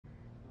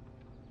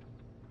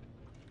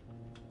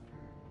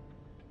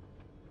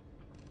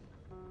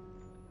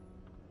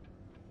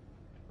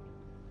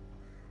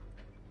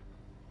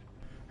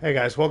Hey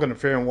guys, welcome to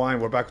Fear and Wine.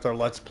 We're back with our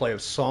Let's Play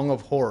of Song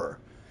of Horror.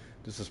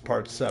 This is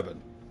part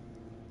 7.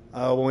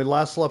 When we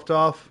last left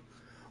off,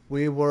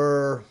 we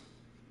were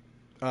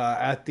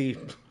at the,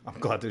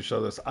 I'm glad to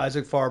show this,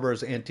 Isaac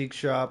Farber's antique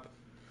shop.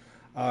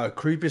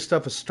 Creepy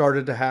stuff has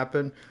started to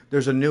happen.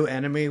 There's a new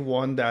enemy,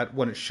 one that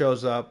when it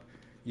shows up,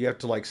 you have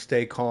to like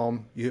stay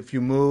calm. If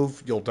you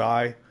move, you'll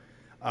die.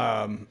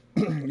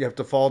 You have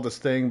to follow this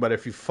thing, but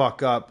if you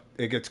fuck up,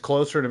 it gets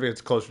closer, and if it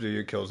gets closer to you,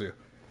 it kills you.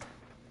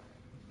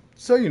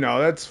 So,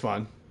 that's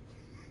fun.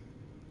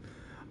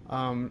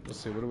 Let's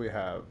see, what do we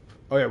have?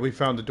 Oh yeah, we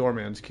found the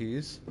doorman's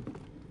keys.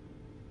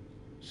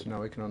 So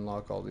now we can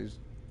unlock all these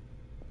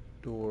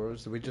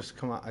doors. Did we just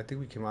come out? I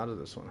think we came out of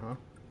this one, huh?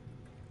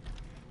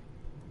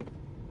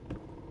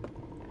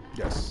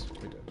 Yes,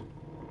 we did.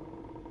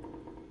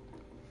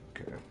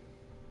 Okay.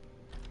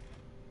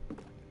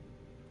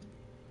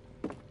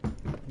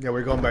 Yeah,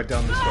 we're going back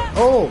down this way.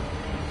 Oh!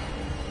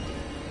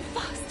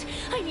 Fast!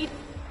 I need...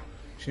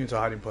 She needs a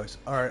hiding place.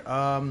 Alright,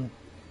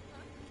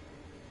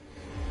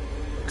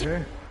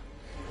 okay.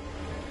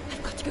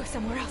 I've got to go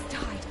somewhere else to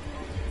hide.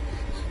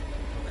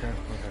 Okay.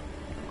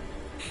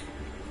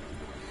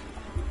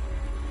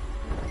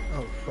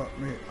 Oh, fuck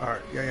me.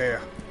 Alright,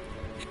 yeah.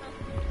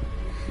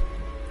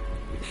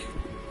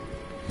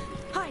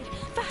 Hide!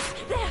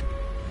 Fast! There!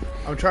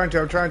 I'm trying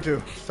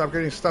to. Stop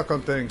getting stuck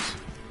on things.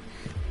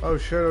 Oh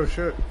shit.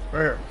 Right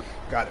here.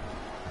 Got it.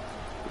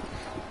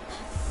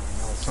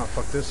 Now let's not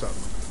fuck this up.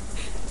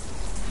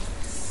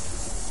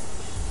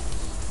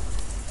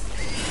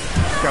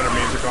 Got her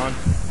music on.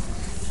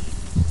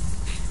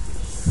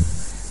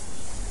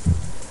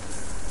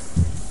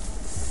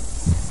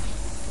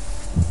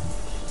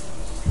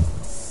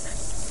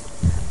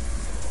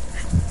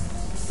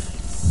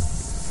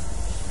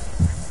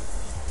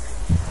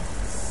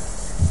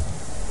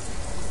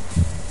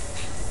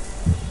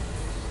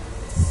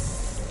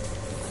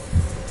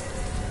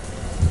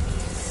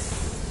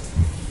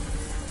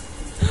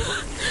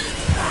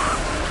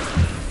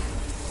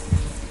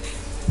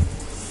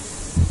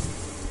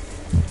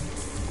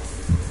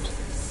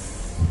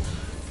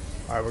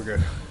 Alright, we're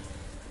good.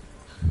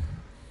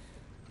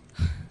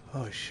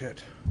 Oh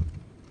shit.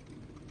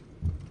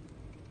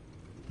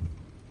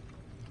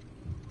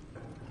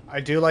 I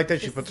do like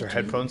that she This puts is her a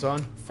dream. headphones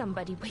on.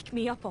 Somebody wake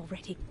me up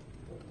already.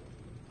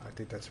 I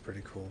think that's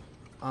pretty cool.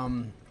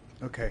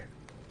 Okay.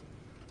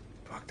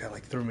 Fuck, that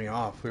like threw me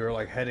off. We were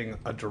like heading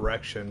a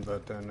direction,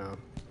 but then,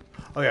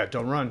 oh yeah,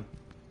 don't run.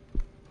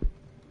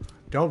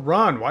 Don't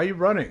run! Why are you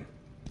running?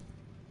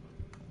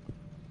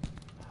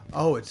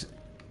 Oh, it's...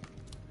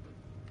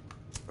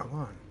 Come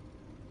on.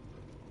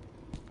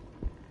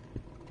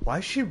 Why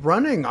is she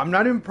running? I'm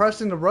not even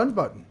pressing the run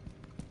button.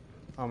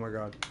 Oh my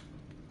god.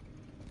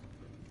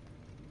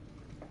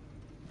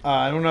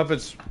 I don't know if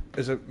it's...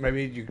 Is it...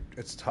 Maybe you...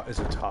 It's... Is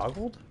it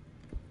toggled?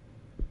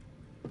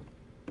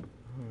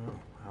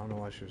 I don't know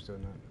why she was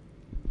doing that.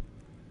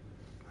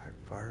 Alright,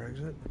 fire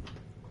exit.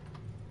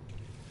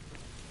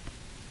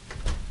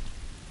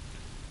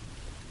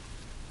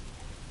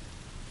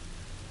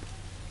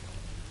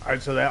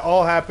 Alright, so that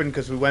all happened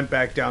because we went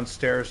back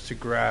downstairs to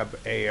grab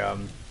a,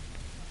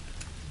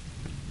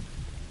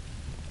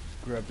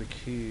 grab the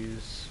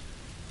keys.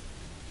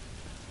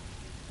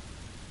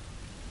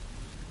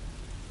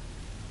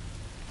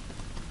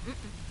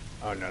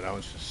 Oh no, that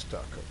one's just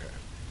stuck, okay.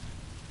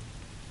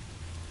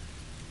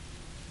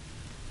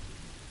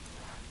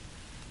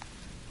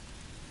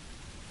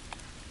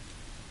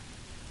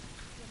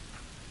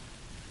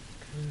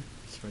 Okay,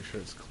 let's make sure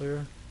it's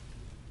clear.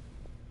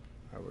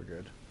 Alright, we're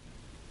good.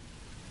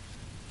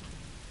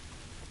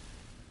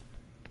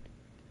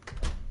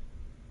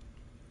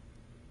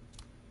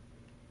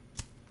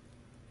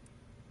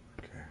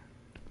 Okay.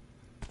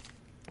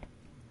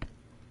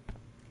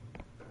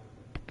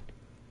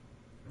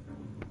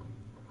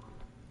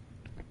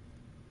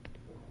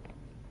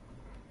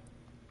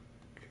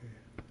 Okay.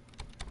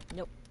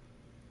 Nope.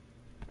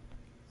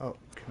 Oh,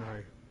 can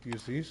I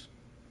use these?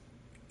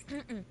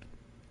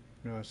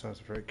 No, it's not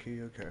the right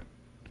key, okay.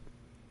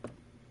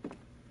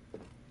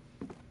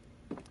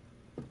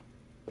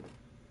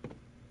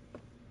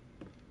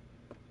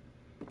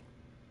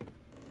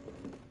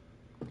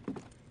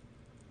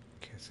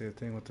 Can't see a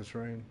thing with this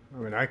rain. I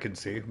mean, I can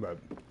see, but...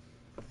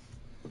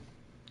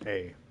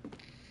 Hey.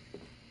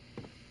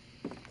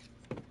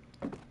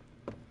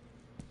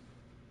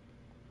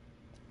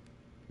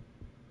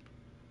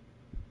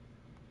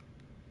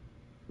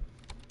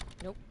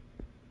 Nope.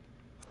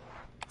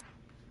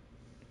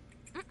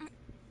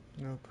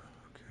 Nope,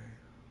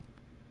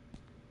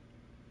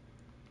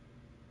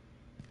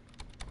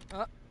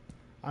 okay.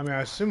 I mean,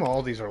 I assume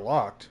all these are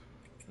locked.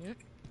 Yep.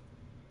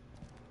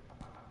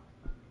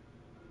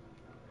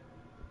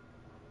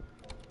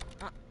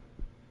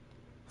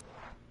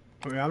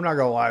 I mean, I'm not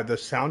gonna lie, the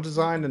sound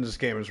design in this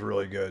game is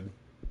really good.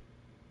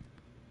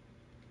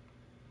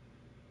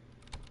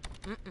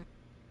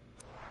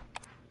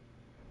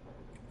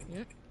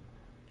 Yep.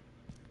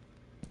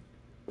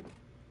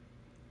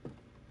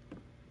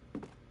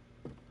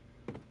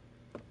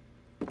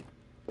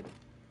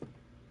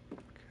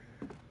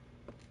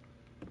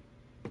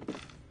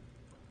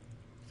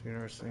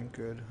 depressing.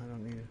 Good. I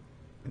don't need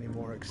any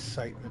more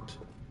excitement.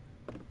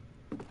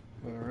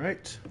 All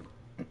right.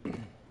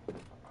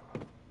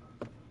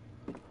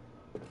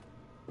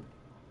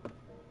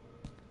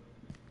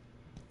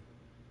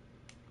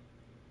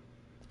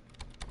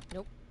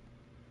 Nope.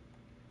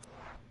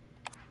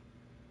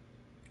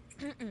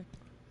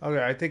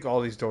 Okay, I think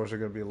all these doors are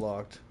going to be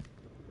locked.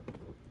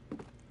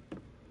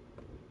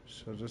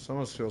 So this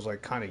almost feels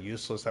like kind of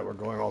useless that we're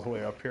going all the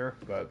way up here,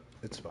 but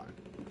it's fine.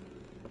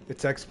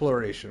 It's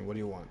exploration. What do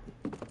you want?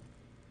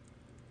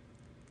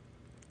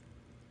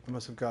 I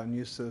must have gotten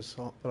used to this,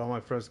 but all my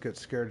friends get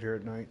scared here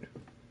at night.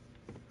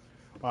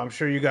 Well, I'm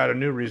sure you got a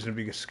new reason to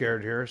be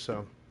scared here,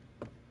 so...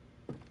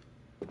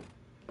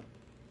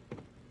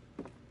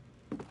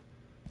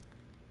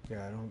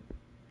 Yeah, I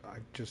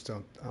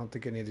don't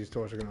think any of these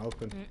doors are going to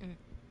open.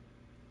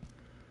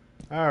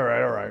 All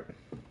right.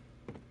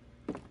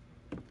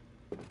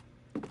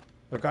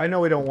 Look, I know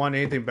we don't want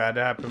anything bad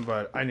to happen,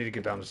 but I need to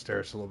get down the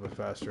stairs a little bit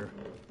faster.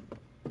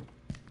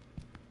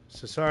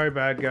 So sorry,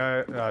 bad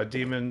guy,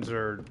 demons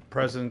or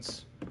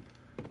presents.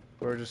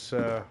 We're just,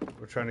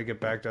 we're trying to get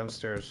back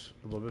downstairs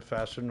a little bit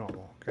faster than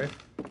normal, okay?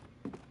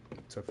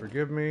 So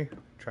forgive me.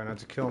 Try not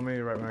to kill me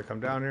right when I come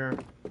down here.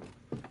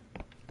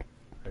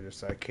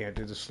 I can't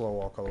do the slow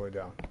walk all the way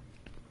down.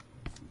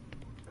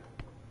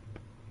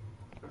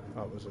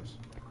 Oh, what was this?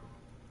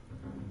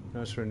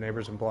 Notice our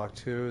neighbors in block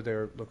 2. They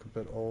look a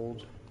bit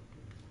old.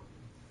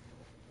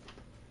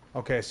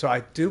 Okay, so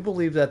I do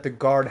believe that the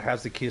guard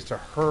has the keys to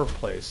her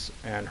place,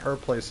 and her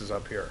place is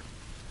up here.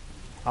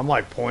 I'm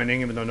like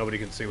pointing, even though nobody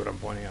can see what I'm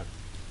pointing at.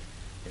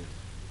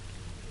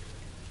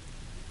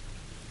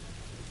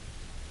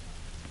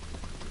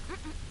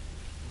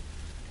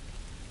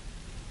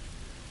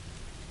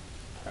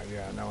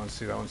 Yeah, that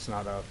one's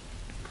not a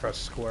press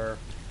square.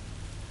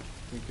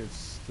 I think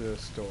it's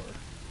this door.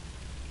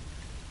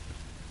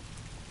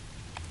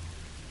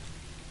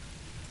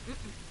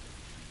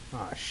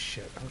 Ah,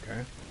 shit,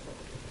 okay.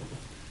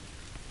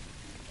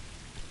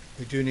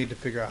 We do need to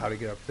figure out how to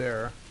get up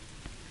there.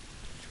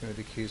 Maybe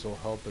the keys will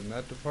help in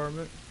that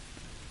department.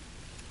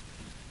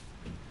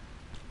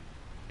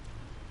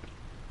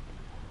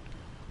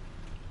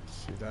 Let's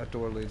see, that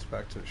door leads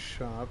back to the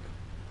shop.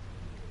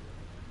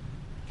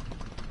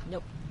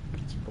 Nope.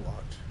 It's blocked.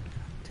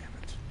 God damn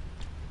it.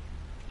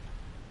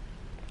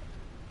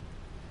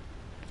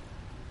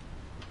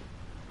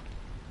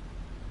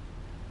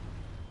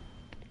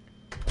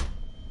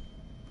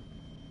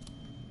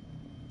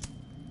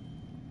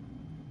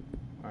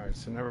 Alright,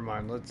 so never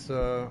mind. Let's, we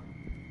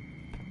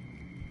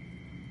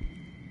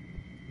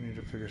need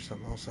to figure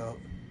something else out.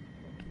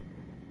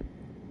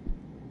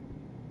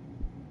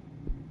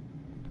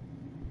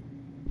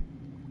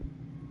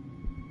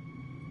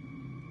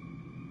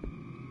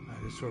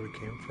 This is where we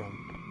came from.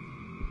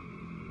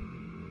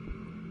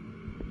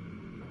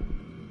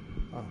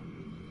 Oh.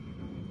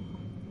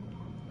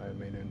 Alright,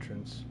 main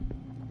entrance.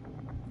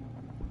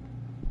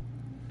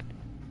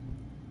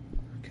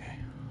 Okay.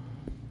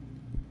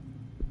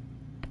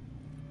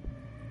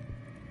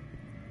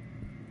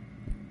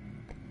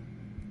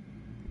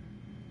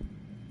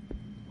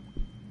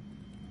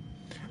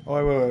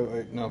 Oh,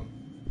 wait, no.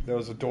 There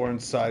was a door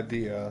inside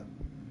the,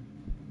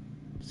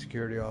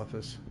 security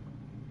office.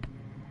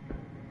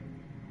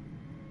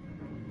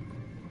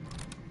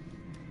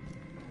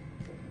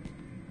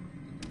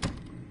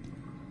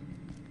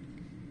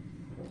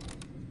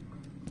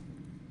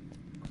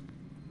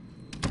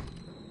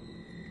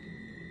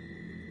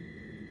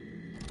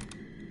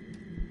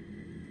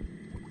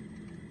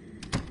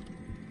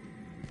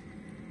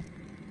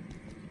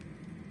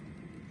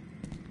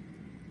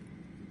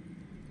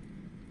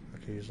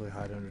 Usually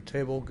hide under a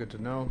table. Good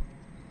to know.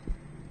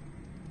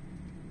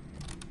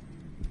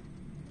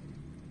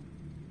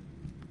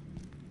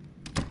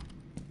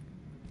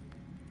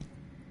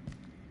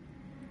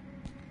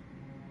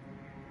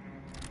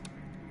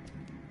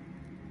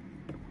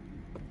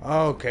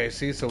 Okay,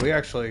 see, so we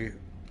actually...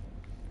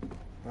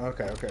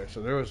 Okay,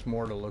 so there was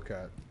more to look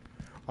at.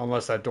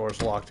 Unless that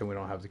door's locked and we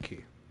don't have the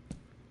key.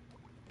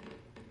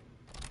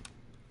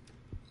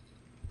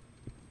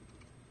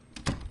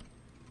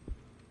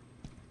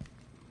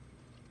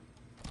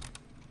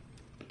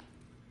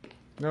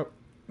 Nope.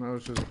 That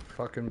was just a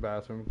fucking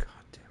bathroom. God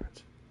damn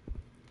it.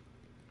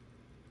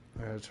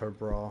 That's her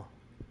bra.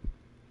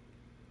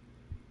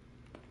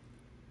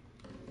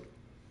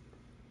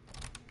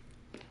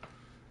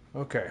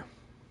 Okay.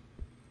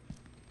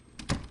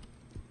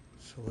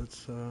 So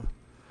let's,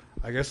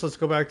 I guess let's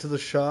go back to the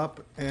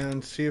shop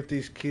and see if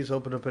these keys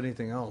open up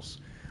anything else.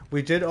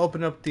 We did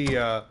open up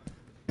the,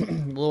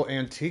 little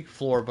antique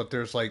floor, but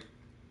there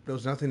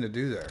was nothing to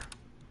do there.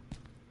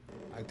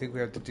 I think we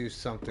have to do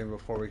something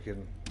before we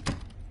can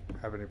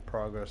have any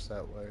progress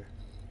that way.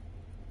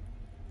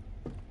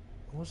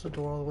 Was the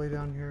door all the way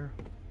down here?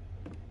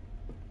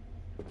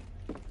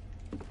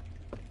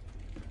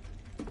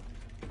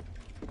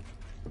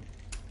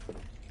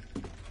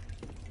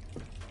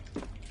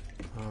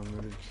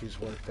 Maybe the keys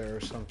weren't there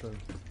or something.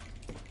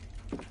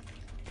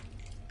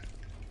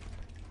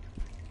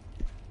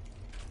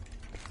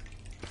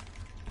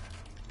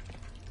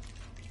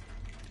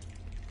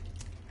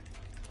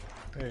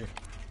 Hey.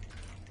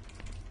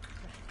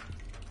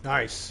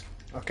 Nice.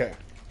 Okay.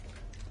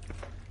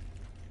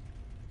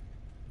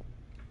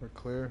 We're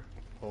clear.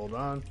 Hold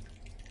on.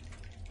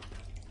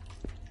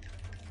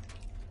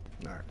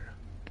 Alright.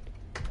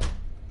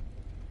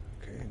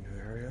 Okay, new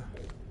area.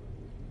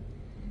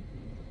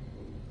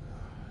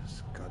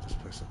 God, this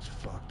place looks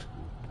fucked.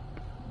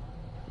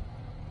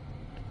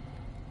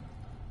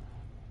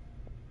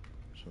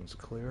 This one's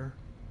clear.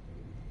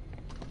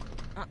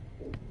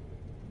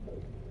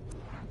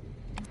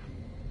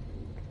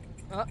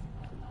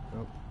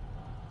 Nope.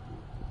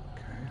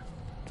 Okay.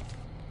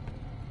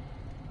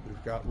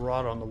 We've got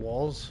rot on the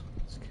walls.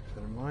 Let's keep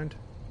that in mind.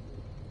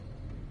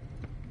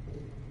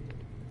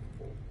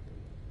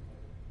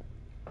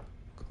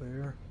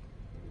 Clear.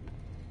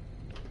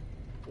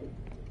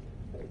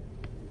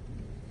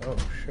 Oh,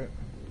 shit.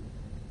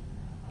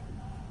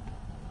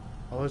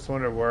 I always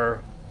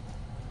wonder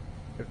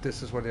if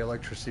this is where the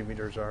electricity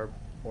meters are,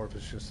 or if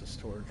it's just a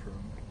storage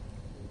room.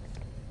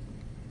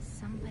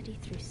 Somebody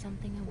threw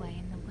something away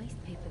in the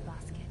waste paper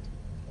basket.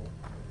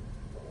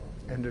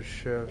 End of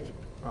shift.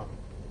 Oh.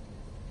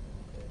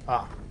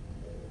 Ah.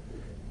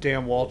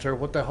 Damn, Walter,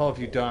 what the hell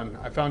have you done?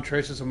 I found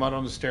traces of mud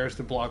on the stairs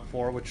to block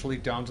 4, which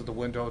lead down to the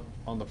window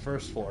on the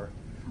first floor.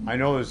 I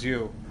know it was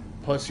you.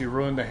 Plus, you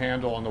ruined the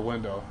handle on the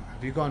window.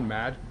 Have you gone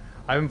mad?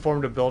 I've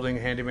informed a building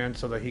handyman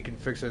so that he can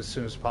fix it as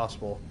soon as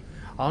possible.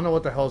 I don't know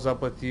what the hell's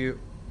up with you,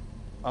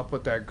 up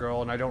with that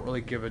girl, and I don't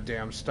really give a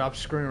damn. Stop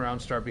screwing around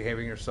and start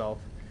behaving yourself.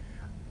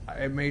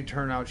 It may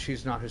turn out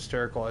she's not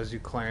hysterical as you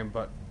claim,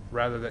 but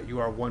rather that you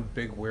are one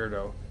big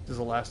weirdo. This is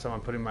the last time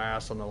I'm putting my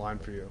ass on the line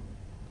for you.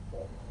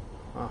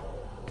 Huh.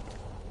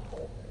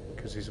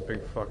 Because he's a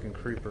big fucking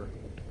creeper.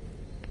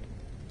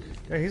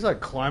 Yeah, he's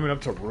like climbing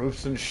up to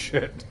roofs and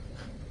shit.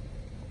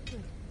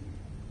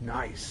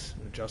 Nice.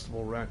 An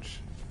adjustable wrench.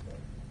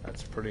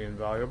 That's pretty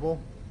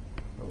invaluable.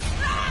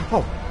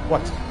 Oh,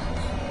 what?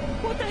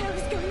 What the hell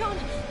is going on?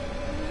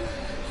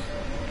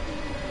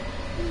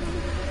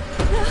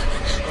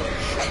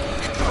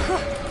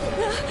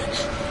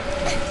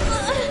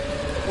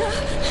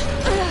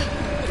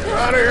 Get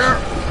out of here!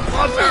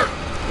 Monster!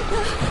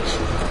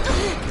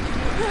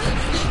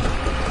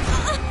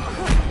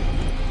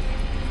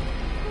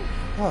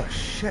 Oh,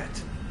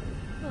 shit.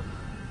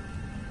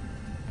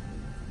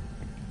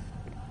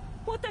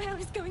 What the hell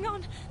is going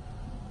on?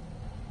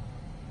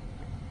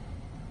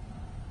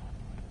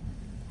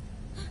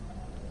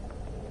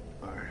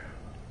 Alright,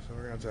 so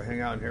we're gonna have to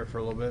hang out in here for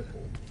a little bit.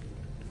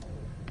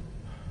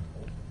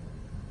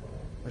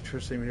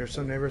 Electricity meter.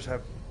 Some neighbors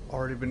have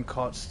already been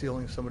caught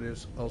stealing somebody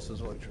else's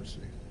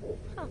electricity.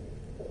 Huh.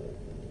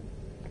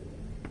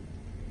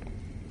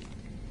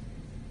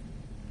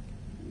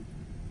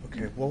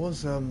 Okay, what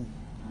was, I'm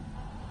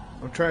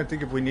trying to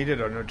think if we needed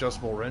an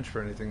adjustable wrench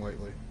for anything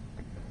lately.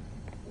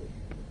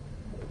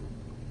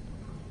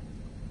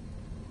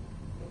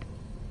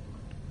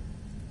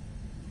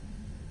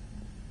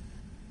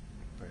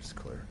 Nice,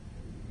 clear.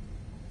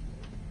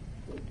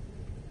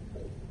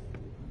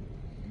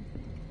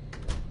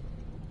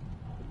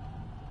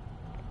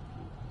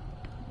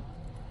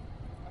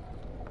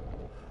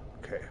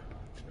 Okay,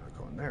 it's not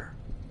going there.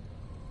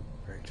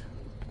 Great.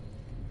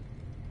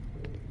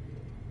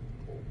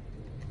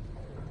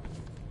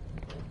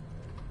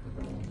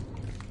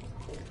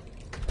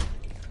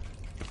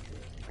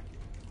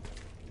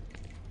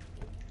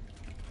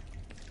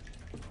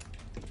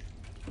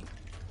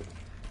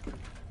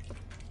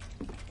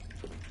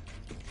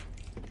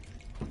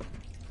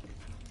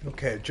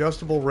 Okay,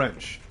 adjustable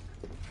wrench.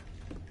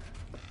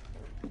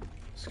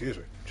 Excuse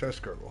me,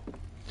 chest gurgle.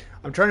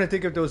 I'm trying to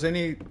think if there was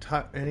any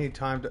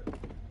time to...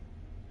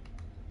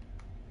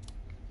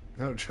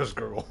 No, chest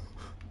gurgle.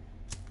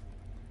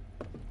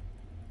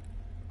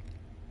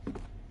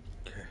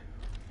 Okay.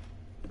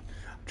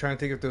 I'm trying to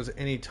think if there was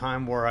any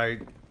time where I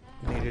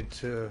needed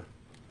to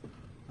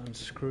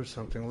unscrew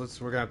something. We're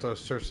gonna have to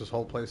search this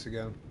whole place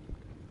again.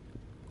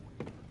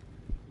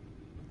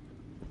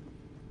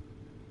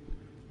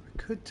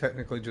 Could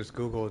technically just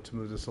Google it to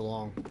move this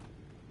along.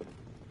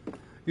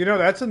 You know,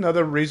 that's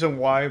another reason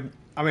why.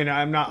 I mean,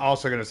 I'm not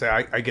also going to say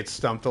I get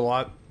stumped a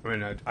lot. I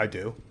mean, I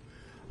do.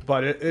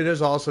 But it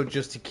is also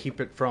just to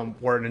keep it from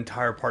where an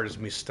entire part is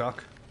me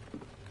stuck.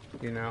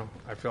 You know?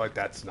 I feel like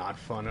that's not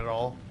fun at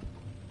all.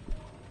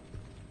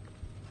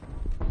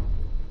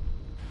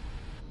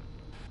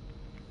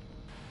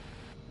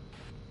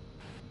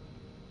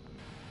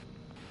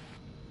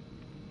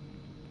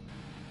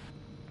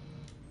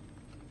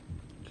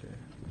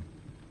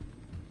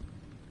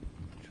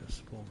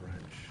 Adjustable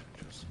wrench.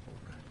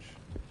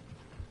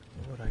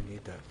 What would I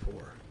need that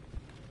for?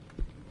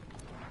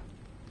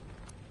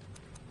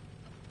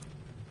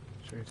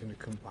 Is there anything to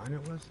combine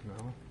it with?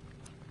 No.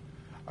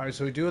 Alright,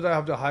 so we do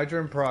have the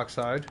hydrogen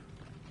peroxide.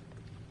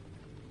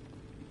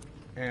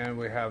 And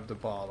we have the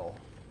bottle.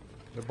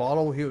 The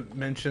bottle, he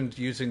mentioned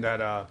using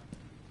that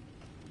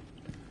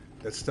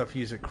stuff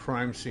used at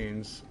crime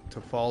scenes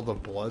to follow the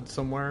blood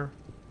somewhere.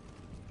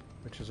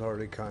 Which is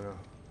already kind of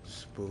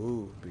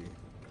spooky.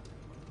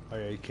 Oh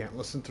yeah, you can't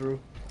listen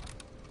through.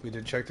 We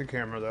did check the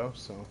camera though,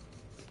 so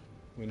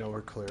We know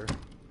we're clear.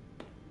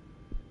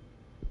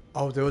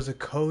 Oh, there was a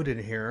code in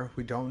here.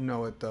 We don't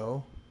know it,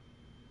 though.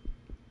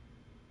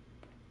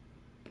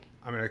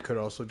 I mean, I could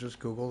also just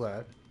Google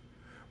that.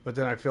 But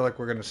then I feel like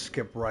we're going to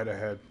skip right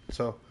ahead.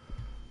 So,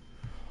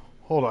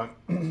 hold on.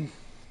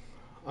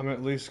 I'm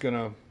at least going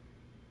to...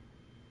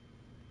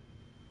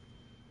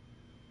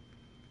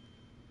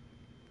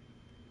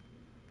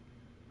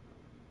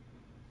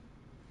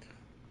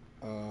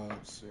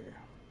 let's see.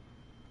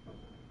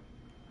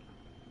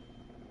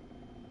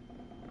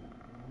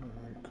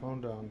 Alright,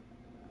 calm down.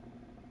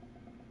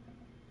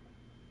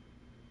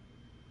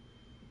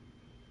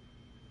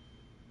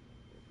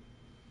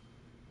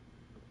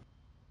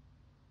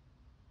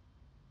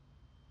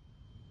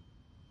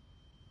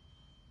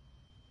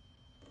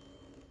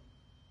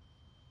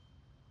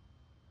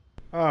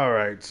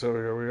 Alright, so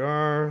here we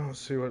are.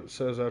 Let's see what it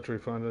says after we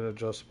find an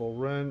adjustable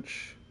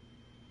wrench.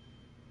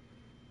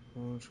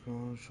 Let's go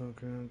ornament.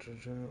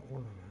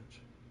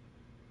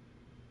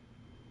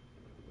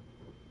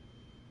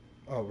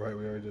 Oh, right,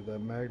 we already did that.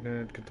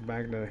 Magnet, get the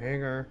magnet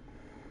hanger.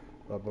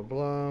 Blah, blah,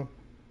 blah.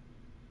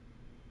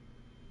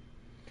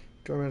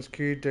 Doorman's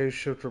key, day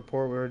shift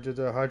report, we already did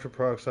that.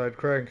 Hydroperoxide,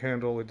 crank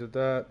handle, we did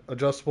that.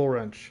 Adjustable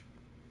wrench.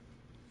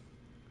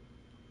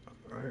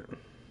 Alright.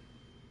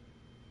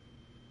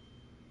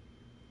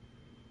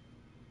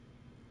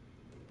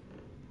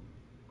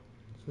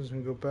 So we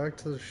can go back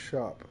to the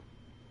shop.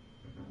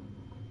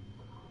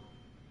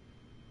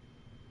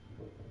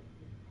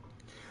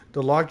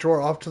 The lock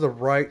drawer off to the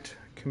right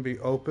can be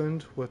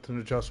opened with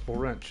an adjustable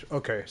wrench.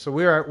 Okay, so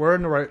we're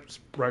in the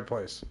right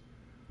place.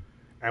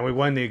 And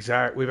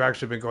we've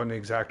actually been going the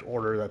exact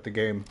order that the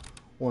game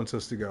wants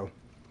us to go.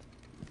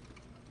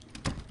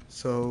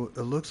 So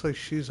it looks like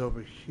she's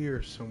over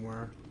here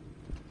somewhere.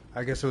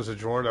 I guess it was a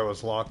drawer that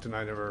was locked and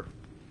I never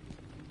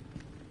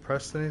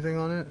pressed anything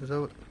on it. Is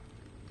that what?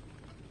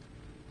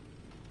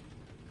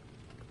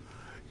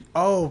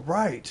 Oh,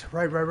 right.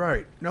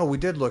 No, we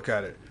did look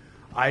at it.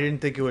 I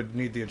didn't think it would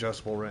need the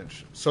adjustable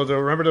wrench. So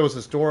remember there was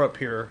this door up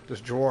here,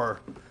 this drawer,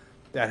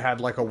 that had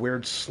like a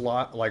weird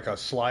slot, like a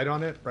slide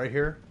on it, right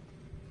here.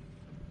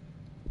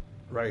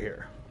 Right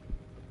here.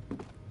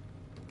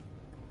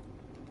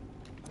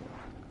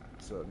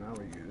 So now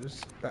we use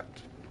that.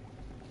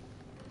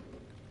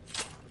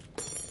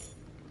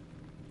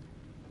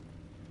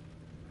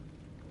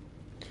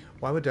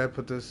 Why would Dad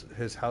put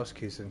his house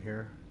keys in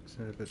here?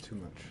 Isn't it a bit too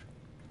much?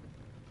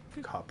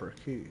 Copper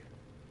key.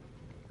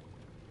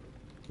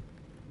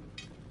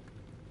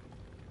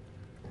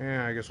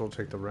 Yeah, I guess we'll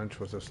take the wrench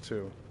with us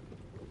too.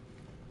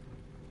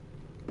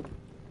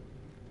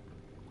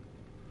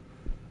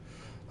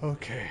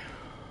 Okay.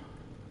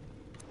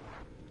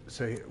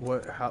 So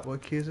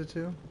what key is it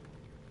to?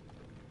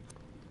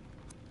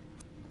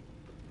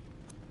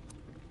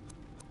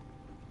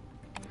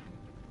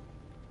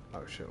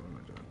 Oh shit, what am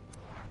I doing?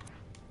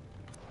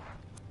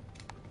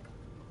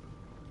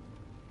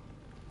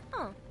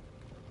 Oh.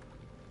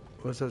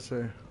 What does that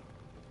say?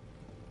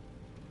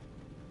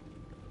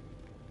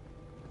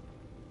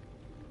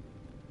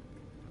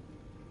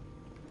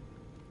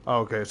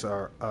 Oh, okay, it's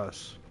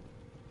us.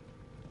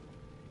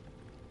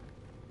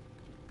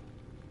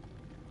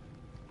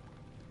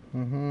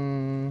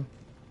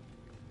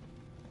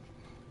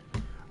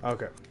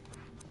 Okay.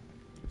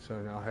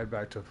 So now head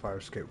back to fire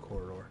escape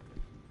corridor.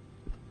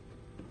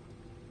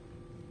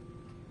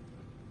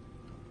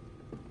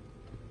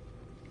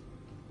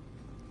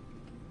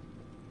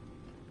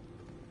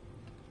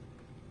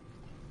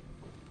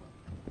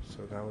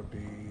 So that would be...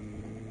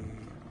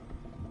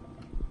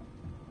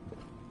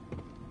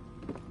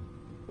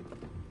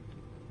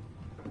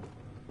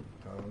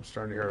 I'm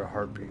starting to hear a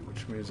heartbeat,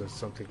 which means that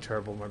something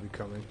terrible might be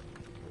coming.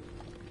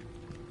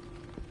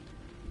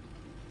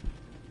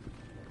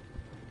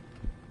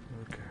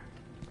 Okay.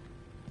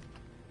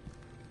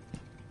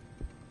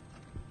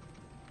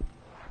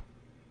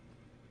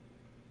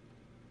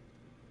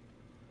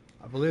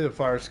 I believe the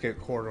fire escape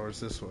corridor is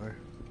this way.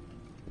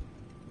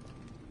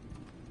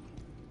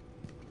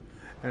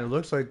 And it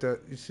looks like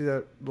that, you see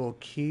that little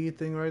key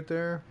thing right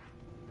there?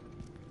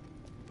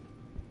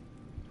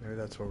 Maybe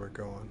that's where we're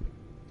going.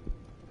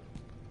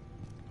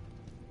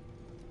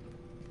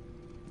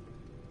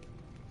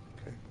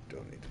 Okay,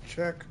 don't need to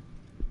check.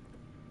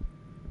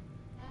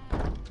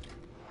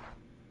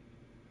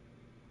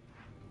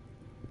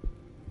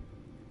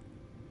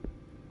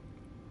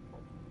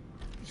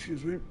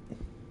 Excuse me.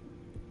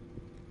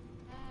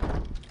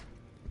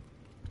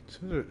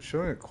 It's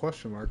showing a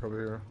question mark over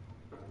here.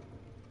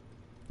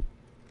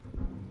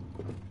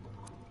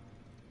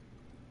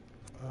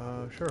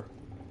 Sure.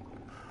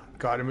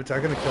 Got him. Is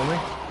that gonna kill me?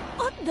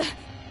 What the?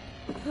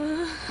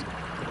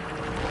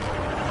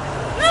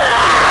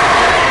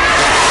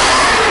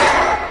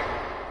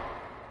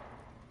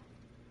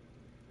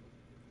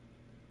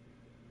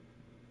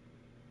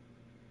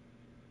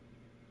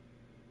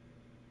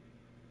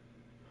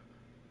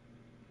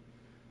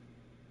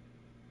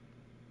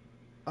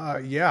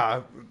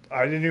 Yeah.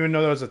 I didn't even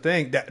know that was a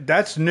thing.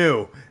 That's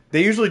new.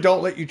 They usually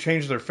don't let you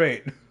change their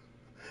fate.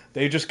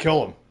 They just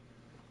kill them.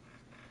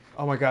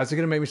 Oh my god, is it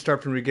gonna make me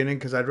start from the beginning?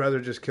 Because I'd rather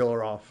just kill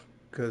her off.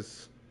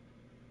 Because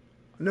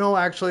no,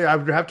 actually, I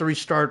would have to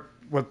restart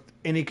with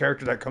any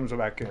character that comes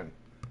back in.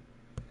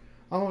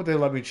 I don't know if they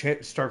let me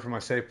start from my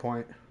save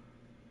point.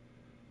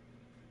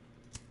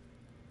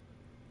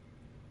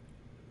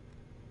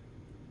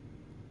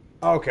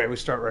 Okay, we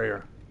start right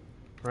here.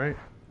 Right?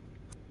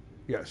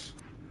 Yes.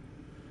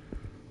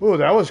 Ooh,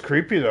 that was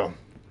creepy though.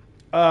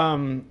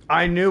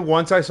 I knew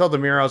once I saw the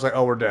mirror, I was like,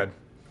 oh, we're dead.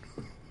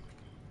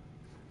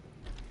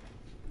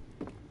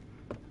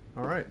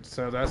 Alright,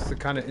 so that's the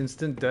kind of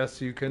instant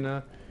deaths you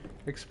can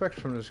expect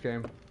from this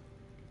game.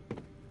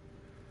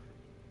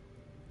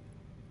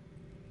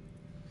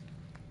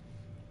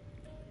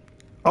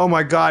 Oh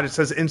my god, it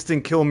says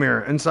instant kill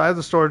mirror. Inside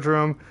the storage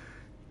room,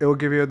 it will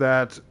give you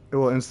that. It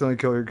will instantly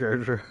kill your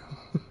character.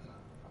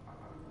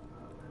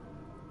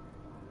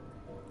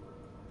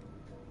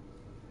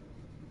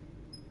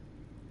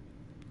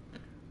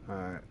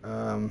 Alright,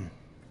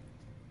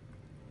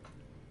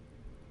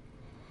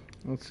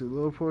 let's see,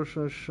 low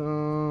portion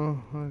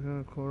show. I got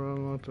a quarter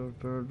unlocked of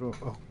third door.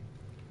 Oh.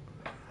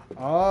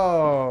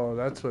 Oh,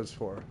 that's what it's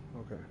for.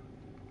 Okay.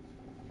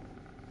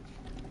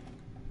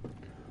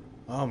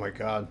 Oh my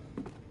god.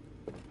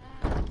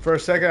 For a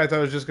second, I thought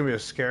it was just gonna be a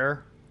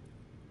scare.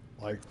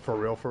 Like, for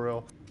real, for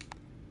real.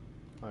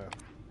 Oh,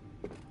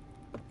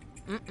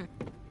 yeah.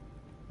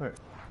 Alright.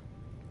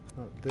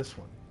 Oh, this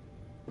one.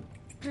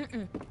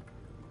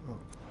 Oh.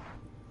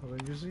 How do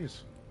I use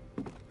these?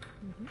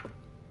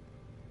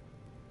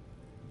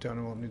 Down,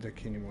 I won't need that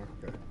key anymore.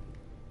 Okay.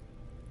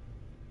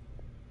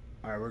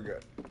 Alright, we're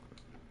good.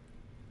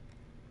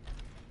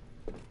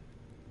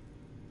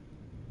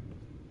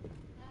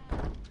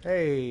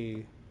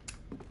 Hey!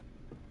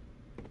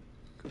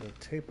 Got a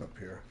tape up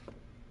here.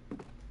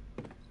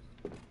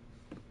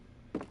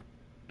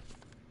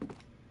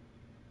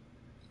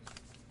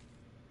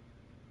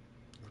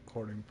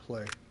 Recording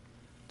play.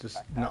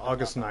 Just no,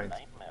 August 9th.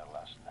 Nightmare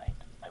last night.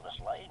 I was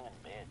lying in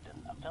bed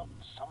and I felt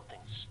something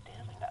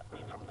staring at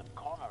me from the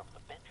corner of the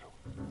bedroom.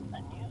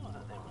 I knew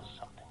that there was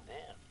something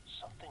there,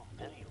 something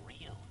very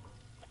real,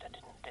 but I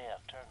didn't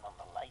dare turn on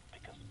the light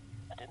because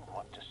I didn't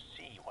want to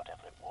see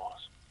whatever it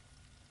was.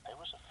 I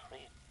was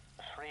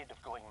afraid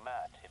of going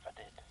mad if I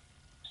did.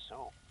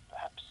 So,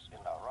 perhaps in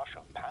a rush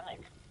of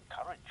panic,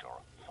 courage, or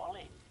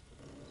folly,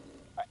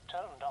 I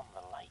turned on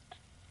the light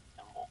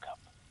and woke up.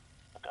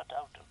 I got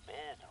out of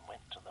bed and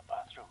went to the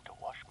bathroom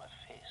to wash my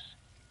face,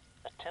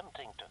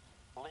 attempting to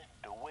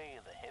lift away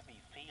the heavy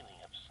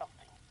feeling of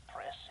something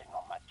pressing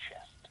on my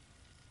chest.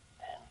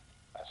 Then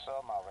I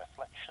saw my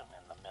reflection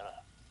in the mirror.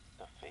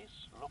 The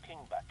face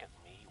looking back at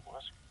me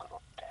was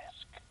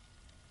grotesque.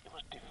 It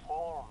was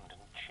deformed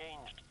and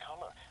changed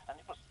color, and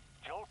it was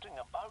jolting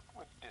about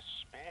with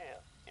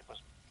despair. It was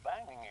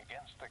banging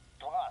against the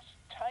glass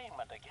time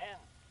and again,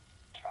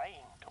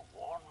 trying to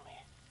warn me,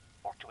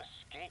 or to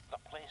escape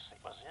the place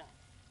it was in.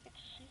 It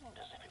seemed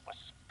as if it was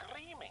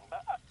screaming,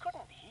 but I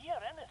couldn't hear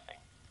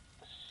anything.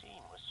 The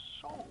scene was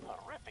so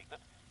horrific that,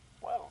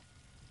 well,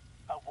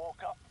 I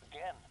woke up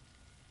again.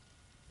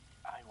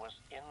 I was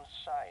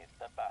inside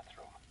the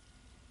bathroom,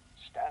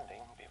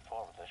 standing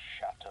before the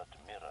shattered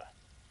mirror.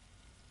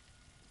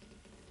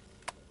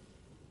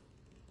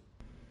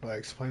 That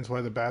explains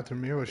why the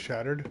bathroom mirror was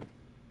shattered.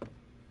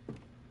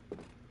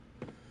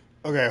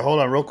 Okay, hold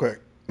on real quick.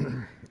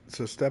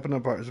 So stepping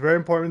apart. It's very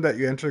important that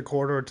you enter the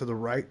corridor to the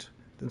right,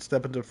 then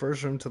step into the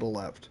first room to the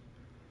left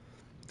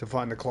to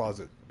find the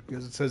closet.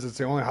 Because it says it's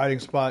the only hiding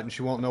spot and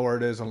she won't know where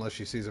it is unless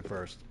she sees it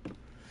first.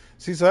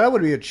 See, so that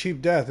would be a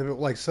cheap death if it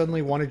like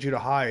suddenly wanted you to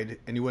hide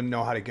and you wouldn't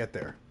know how to get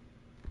there.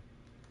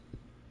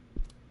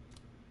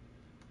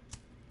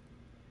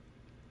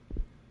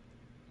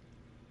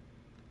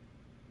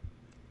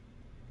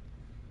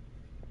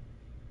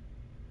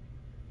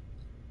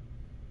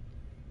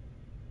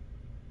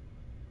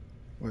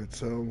 Wait,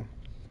 so...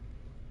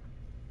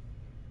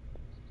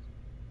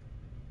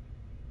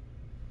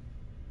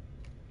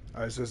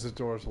 Alright, says the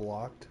door's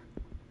locked.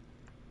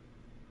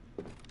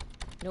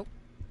 Nope.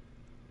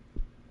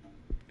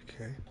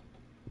 Okay.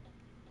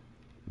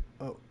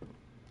 Oh,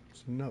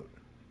 it's a note.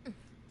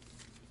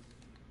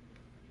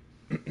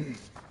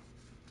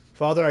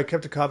 Father, I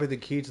kept a copy of the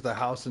key to the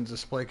house in a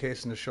display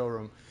case in the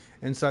showroom.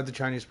 Inside the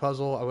Chinese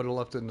puzzle, I would have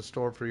left it in the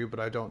store for you, but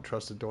I don't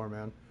trust the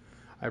doorman.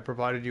 I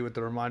provided you with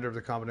the reminder of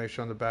the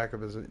combination on the back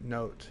of his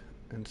note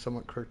in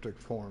somewhat cryptic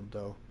form,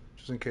 though,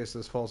 just in case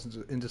this falls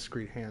into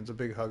indiscreet hands. A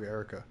big hug,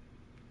 Erica.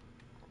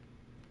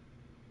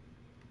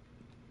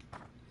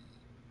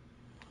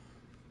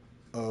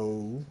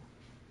 Oh.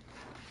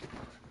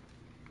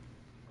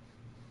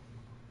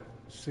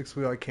 6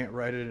 wheel, I can't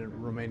write it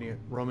in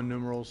Roman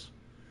numerals.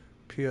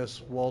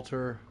 P.S.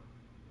 Walter,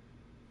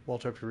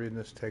 after reading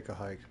this, take a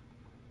hike.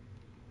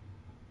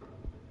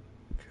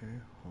 Okay,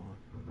 hold on.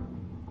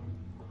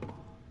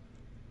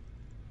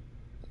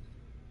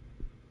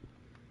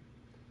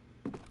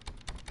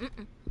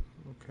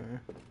 Okay.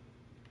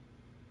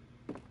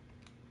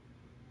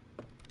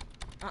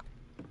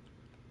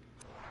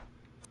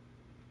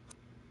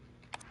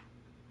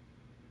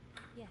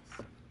 Yes.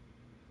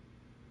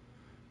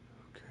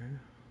 Okay.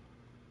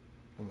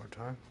 One more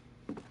time.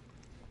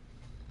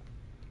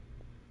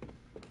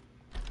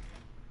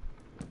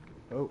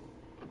 Oh.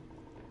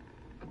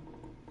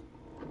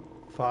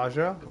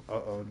 Faja?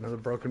 Uh-oh, another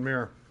broken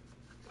mirror.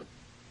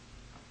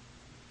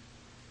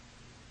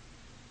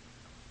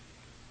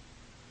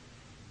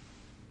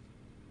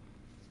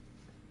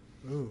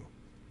 Ooh.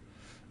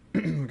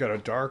 We got a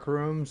dark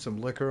room,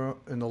 some liquor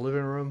in the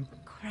living room.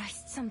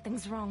 Christ,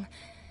 something's wrong.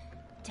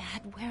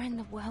 Dad, where in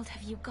the world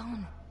have you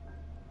gone?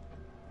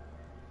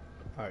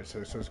 Alright, so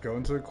it says go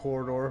into the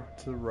corridor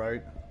to the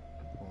right.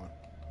 Hold on.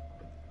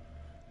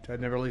 Dad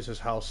never leaves his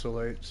house so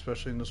late,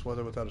 especially in this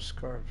weather without a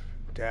scarf.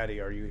 Daddy,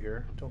 are you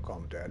here? Don't call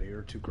him Daddy.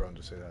 You're too grown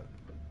to say that.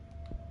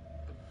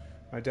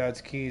 My dad's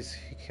keys,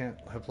 he can't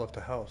have left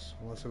the house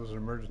unless it was an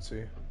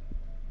emergency.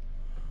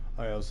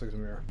 Oh yeah, let's look at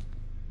the mirror.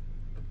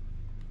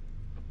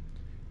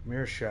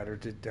 Mirror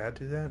shattered. Did Dad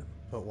do that?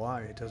 But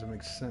why? It doesn't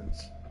make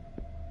sense.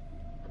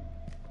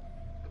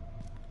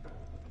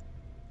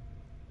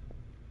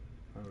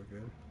 Oh, we're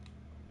good.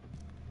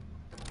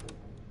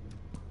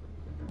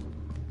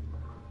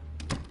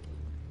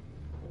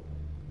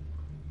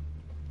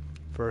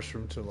 First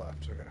room to the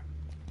left, okay.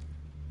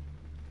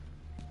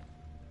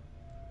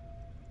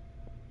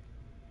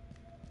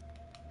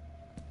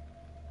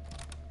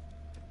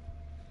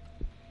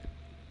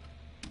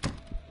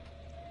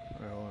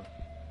 Alright, hold on.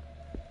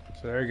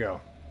 So there you go.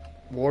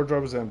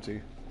 Wardrobe is empty.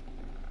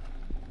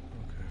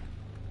 Okay.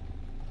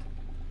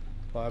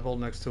 Bible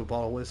next to a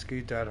bottle of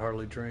whiskey. Dad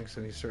hardly drinks,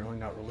 and he's certainly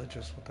not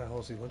religious. What the hell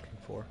is he looking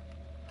for?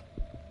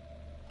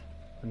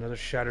 Another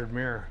shattered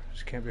mirror.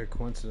 This can't be a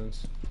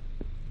coincidence.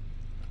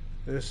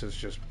 This is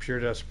just pure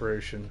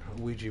desperation.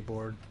 A Ouija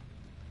board.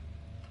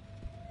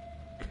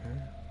 Okay.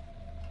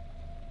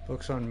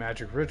 Books on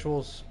magic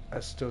rituals.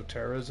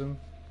 Esotericism.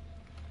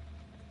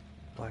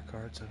 Black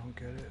arts. I don't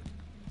get it.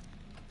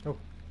 Oh.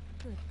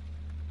 Good.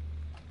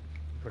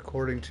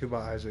 Recording 2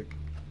 by Isaac.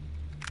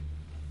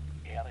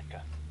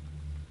 Erica,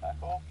 I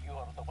hope you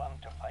are the one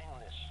to find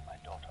this, my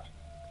daughter.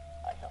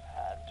 I have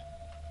had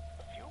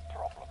a few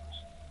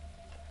problems.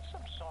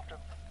 Some sort of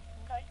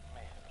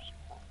nightmares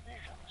or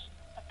visions.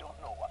 I don't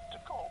know what to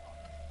call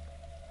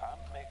them.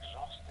 I'm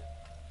exhausted.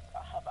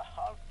 I have a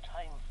hard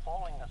time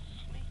falling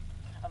asleep,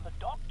 and the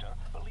doctor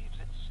believes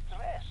it's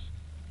stress.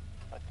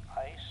 But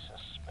I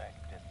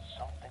suspect it's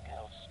something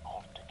else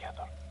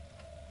altogether.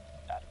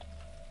 That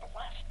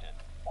blasted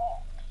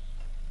box.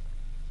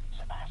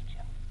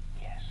 Sebastian,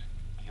 yes,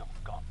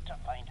 you've got to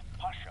find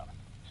Pusher.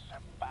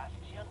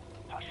 Sebastian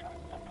Pusher,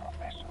 the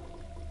professor.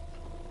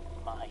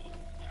 My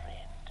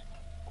friend,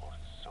 or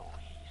so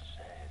he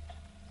said.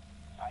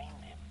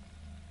 Find him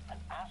and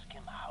ask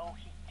him how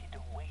he did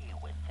away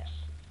with this.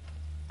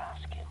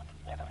 Ask him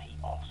whether he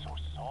also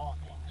saw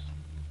things.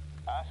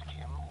 Ask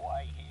him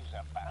why he's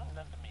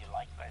abandoned me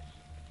like this.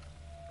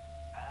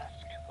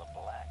 Ask the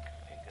black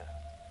figure.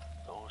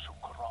 Those who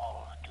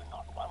crawl do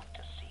not want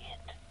to see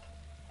it.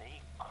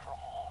 They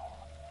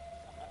crawl,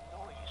 and the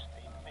noise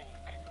they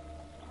make.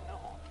 No,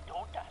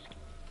 don't ask.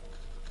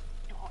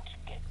 Don't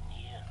get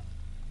near.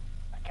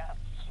 I can't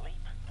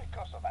sleep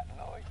because of that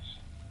noise.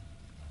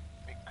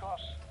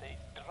 Because they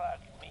drag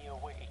me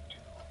away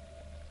too.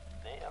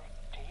 They're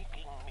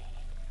taking me.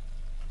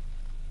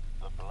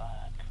 The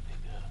black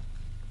figure.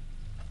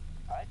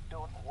 I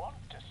don't want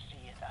to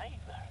see it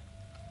either.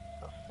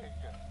 The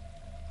figure.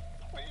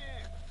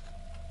 Please.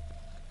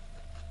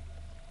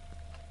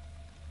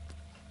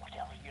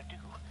 Whatever you do,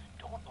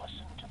 don't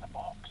listen to the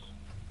box.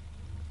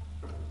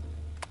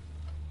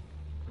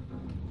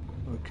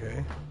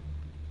 Okay.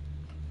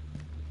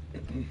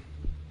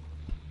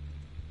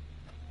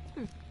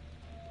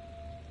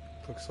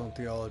 Books on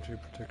theology,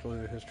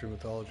 particularly the history and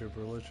mythology of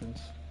religions.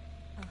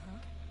 Uh-huh.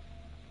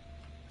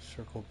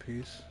 Circle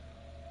piece.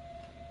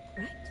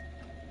 What?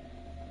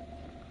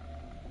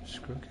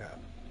 Screw cap.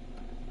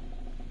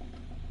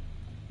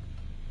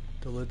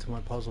 The lid to my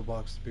puzzle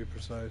box, to be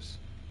precise.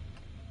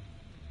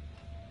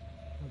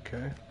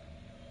 Okay.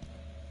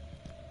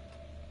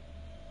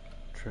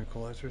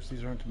 Tranquilizers.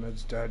 These aren't the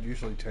meds Dad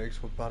usually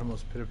takes. What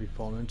bottomless pit have you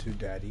fallen into,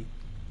 Daddy?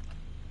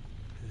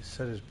 He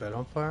set his bed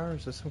on fire?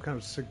 Is this some kind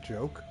of sick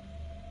joke?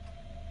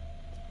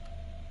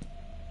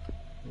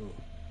 Ooh.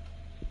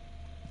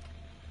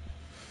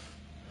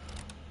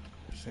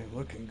 This ain't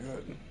looking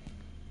good.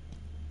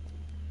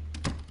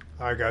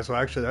 Alright guys,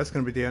 well actually that's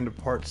going to be the end of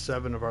part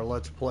 7 of our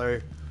Let's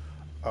Play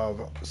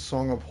of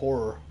Song of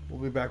Horror.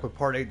 We'll be back with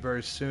part 8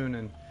 very soon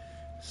and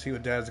see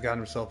what Dad's gotten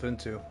himself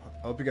into.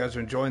 I hope you guys are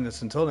enjoying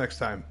this. Until next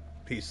time,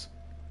 peace.